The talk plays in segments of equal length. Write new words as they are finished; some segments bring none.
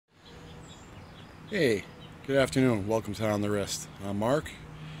Hey, good afternoon. Welcome to On the Wrist. I'm Mark,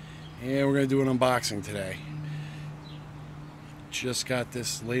 and we're going to do an unboxing today. Just got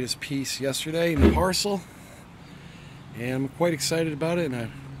this latest piece yesterday in the parcel, and I'm quite excited about it, and I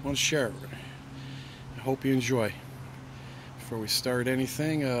want to share it. I hope you enjoy. Before we start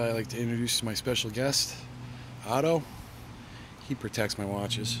anything, I'd like to introduce my special guest, Otto. He protects my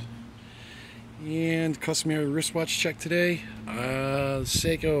watches. And customary wristwatch check today.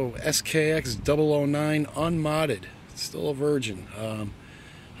 Seiko SKX 009 unmodded. It's still a virgin. I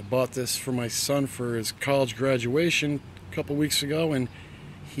bought this for my son for his college graduation a couple weeks ago, and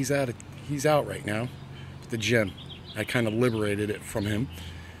he's out right now at the gym. I kind of liberated it from him.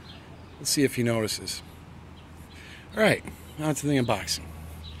 Let's see if he notices. Alright, on to the unboxing.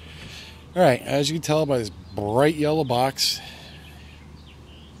 Alright, as you can tell by this bright yellow box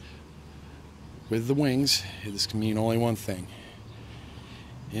with the wings, this can mean only one thing: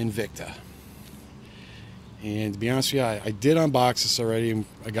 Invicta. And to be honest with you, I did unbox this already.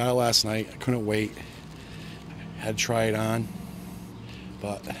 I got it last night. I couldn't wait. I had to try it on.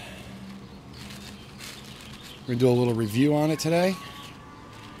 But we're going to do a little review on it today.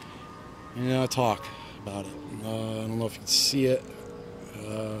 And I'll talk about it. I don't know if you can see it.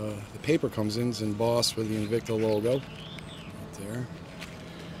 The paper comes in, it's embossed with the Invicta logo. Right there.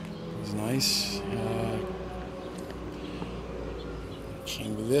 It's nice.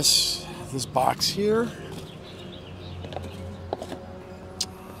 Came with this box here.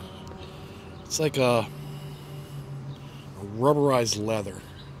 It's like a rubberized leather,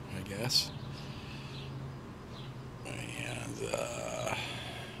 I guess. And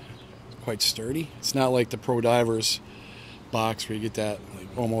quite sturdy. It's not like the Pro Divers box where you get that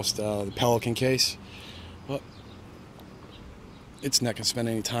like almost the Pelican case, but it's not going to spend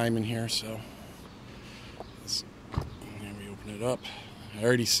any time in here, so let me open it up. I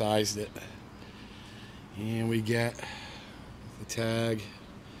already sized it. And we get the tag,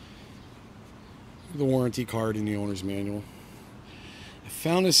 the warranty card, and the owner's manual. I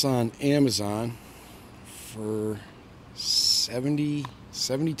found this on Amazon for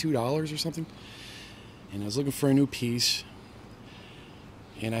 $72 or something. And I was looking for a new piece.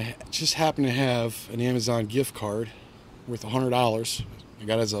 And I just happened to have an Amazon gift card worth $100. I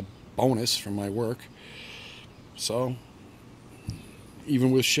got it as a bonus from my work. So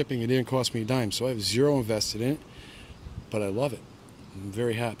even with shipping, it didn't cost me a dime. So I have zero invested in it, but I love it. I'm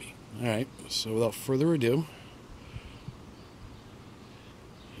very happy. All right, so without further ado,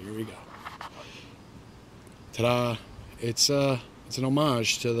 here we go. Ta-da! It's an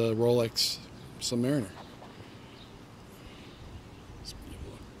homage to the Rolex Submariner. Let's give it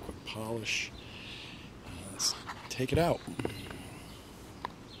a quick polish. Let's take it out.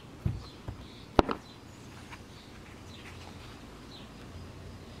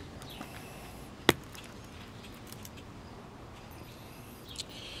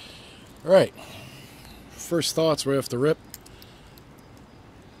 Alright, first thoughts right off the rip.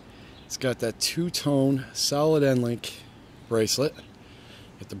 It's got that two-tone solid end link bracelet.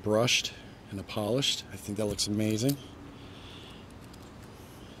 Get the brushed and the polished. I think that looks amazing.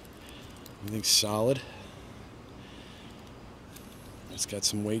 Everything's solid. It's got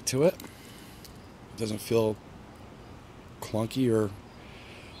some weight to it. It doesn't feel clunky or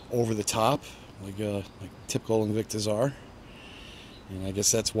over the top like typical Invictas are. And I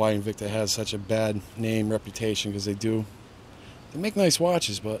guess that's why Invicta has such a bad name reputation, because they make nice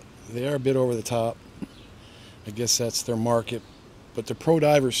watches, but they are a bit over the top. I guess that's their market. But the Pro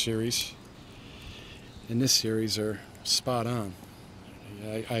Diver series in this series are spot on.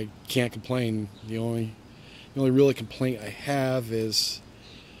 I can't complain. The only really complaint I have is,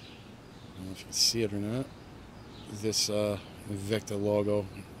 I don't know if you can see it or not, this Invicta logo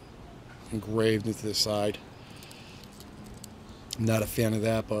engraved into the side. I'm not a fan of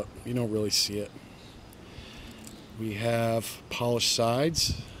that, but you don't really see it. We have polished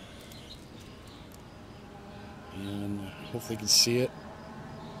sides, and hopefully you can see it.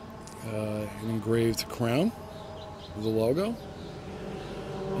 An engraved crown with the logo,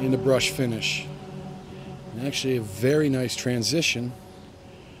 and the brush finish. And actually a very nice transition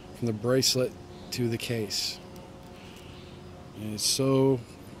from the bracelet to the case. And it's so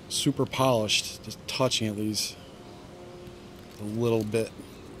super polished, just touching it leaves a little bit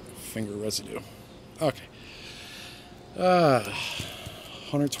finger residue. Okay.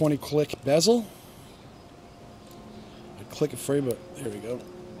 120 click bezel. I click it for you, but there we go.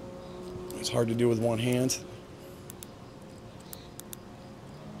 It's hard to do with one hand.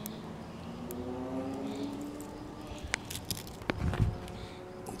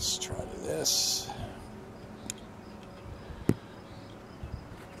 Let's try this.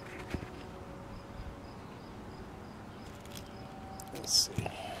 Let's see.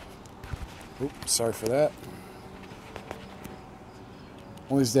 Oops, sorry for that.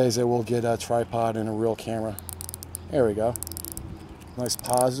 One of these days I will get a tripod and a real camera. There we go. Nice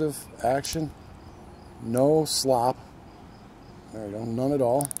positive action. No slop. There we go, none at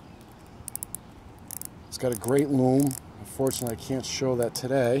all. It's got a great loom. Unfortunately, I can't show that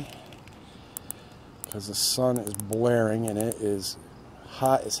today because the sun is blaring and it is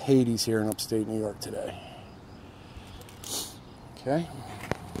hot as Hades here in upstate New York today. Okay.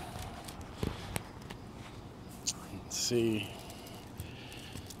 Let's see.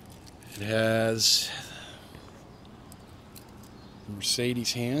 It has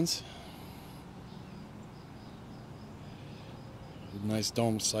Mercedes hands. Nice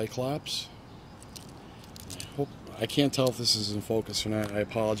domed Cyclops. I can't tell if this is in focus or not. I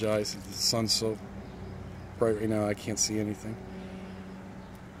apologize. The sun's so bright right now I can't see anything.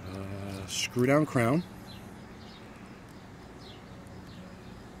 Screw down crown.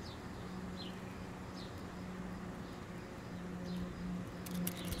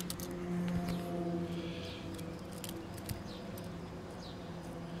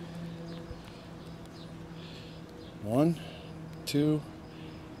 One, two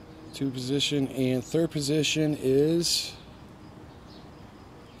position, and third position is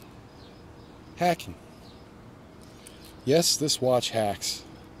hacking. Yes, this watch hacks.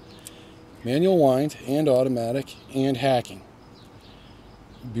 Manual wind and automatic and hacking.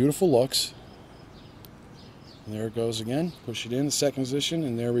 Beautiful looks. And there it goes again. Push it in the second position,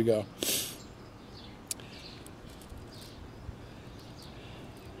 and there we go.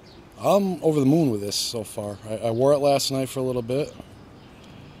 I'm over the moon with this so far. I wore it last night for a little bit.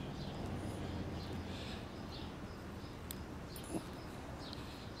 The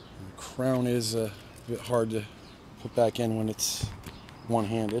crown is a bit hard to put back in when it's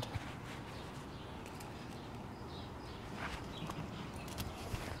one-handed.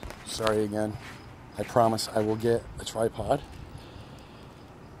 Sorry again. I promise I will get a tripod.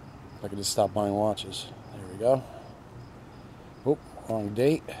 If I could just stop buying watches. There we go. Oh, wrong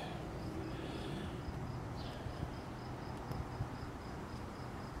date.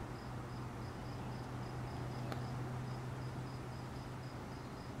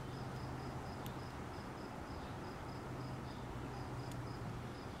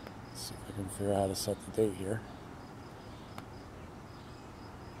 Let's see if I can figure out how to set the date here.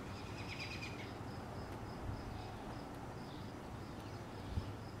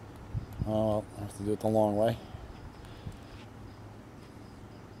 Oh, I have to do it the long way.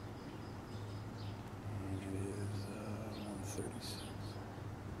 And it is 1:36.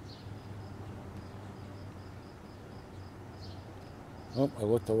 Oh, I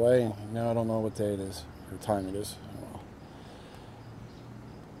looked away and now I don't know what day it is or time it is.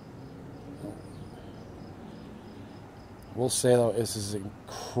 We'll say though, this is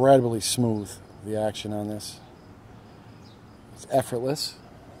incredibly smooth, the action on this. It's effortless.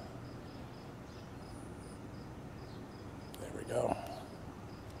 There we go.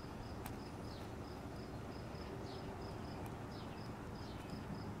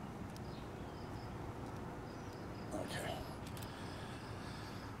 Okay.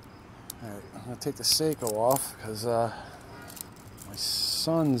 Alright, I'm going to take the Seiko off because my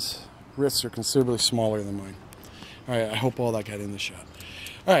son's wrists are considerably smaller than mine. Alright, I hope all that got in the shot.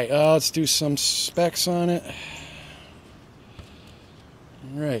 Alright, let's do some specs on it.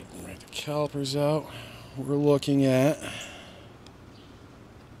 Alright, write the calipers out. We're looking at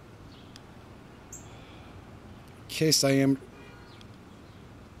case diameter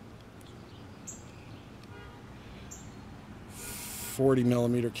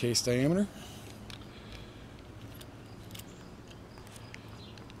 40mm case diameter.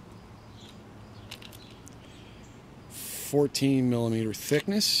 14mm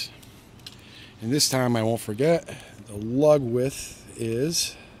thickness, and this time I won't forget the lug width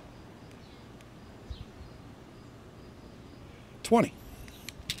is 20.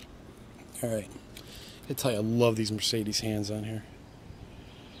 Alright, I tell you, I love these Mercedes hands on here.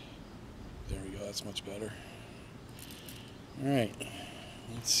 There we go, that's much better. Alright,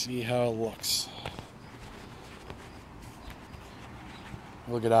 let's see how it looks.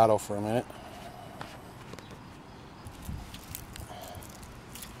 Look at Otto for a minute.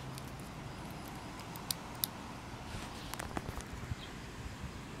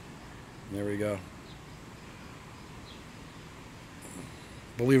 There we go.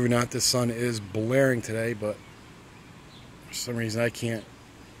 Believe it or not, the sun is blaring today, but for some reason I can't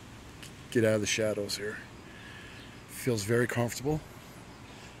get out of the shadows here. Feels very comfortable.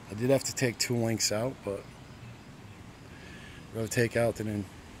 I did have to take 2 links out, but I'm going to take out and then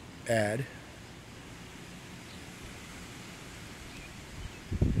add.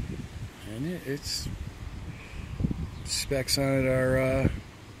 And it's specs on it are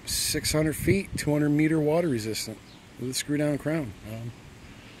 600 feet, 200 meter water resistant with a screw down crown.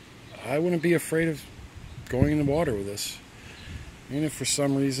 I wouldn't be afraid of going in the water with this. And if for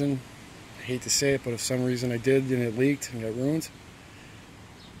some reason, I hate to say it, but if some reason I did and it leaked and got ruined,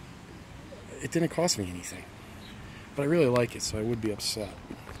 it didn't cost me anything. But I really like it, so I would be upset.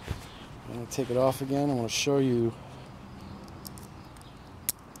 I'm going to take it off again. I want to show you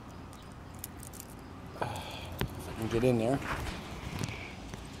if I can get in there.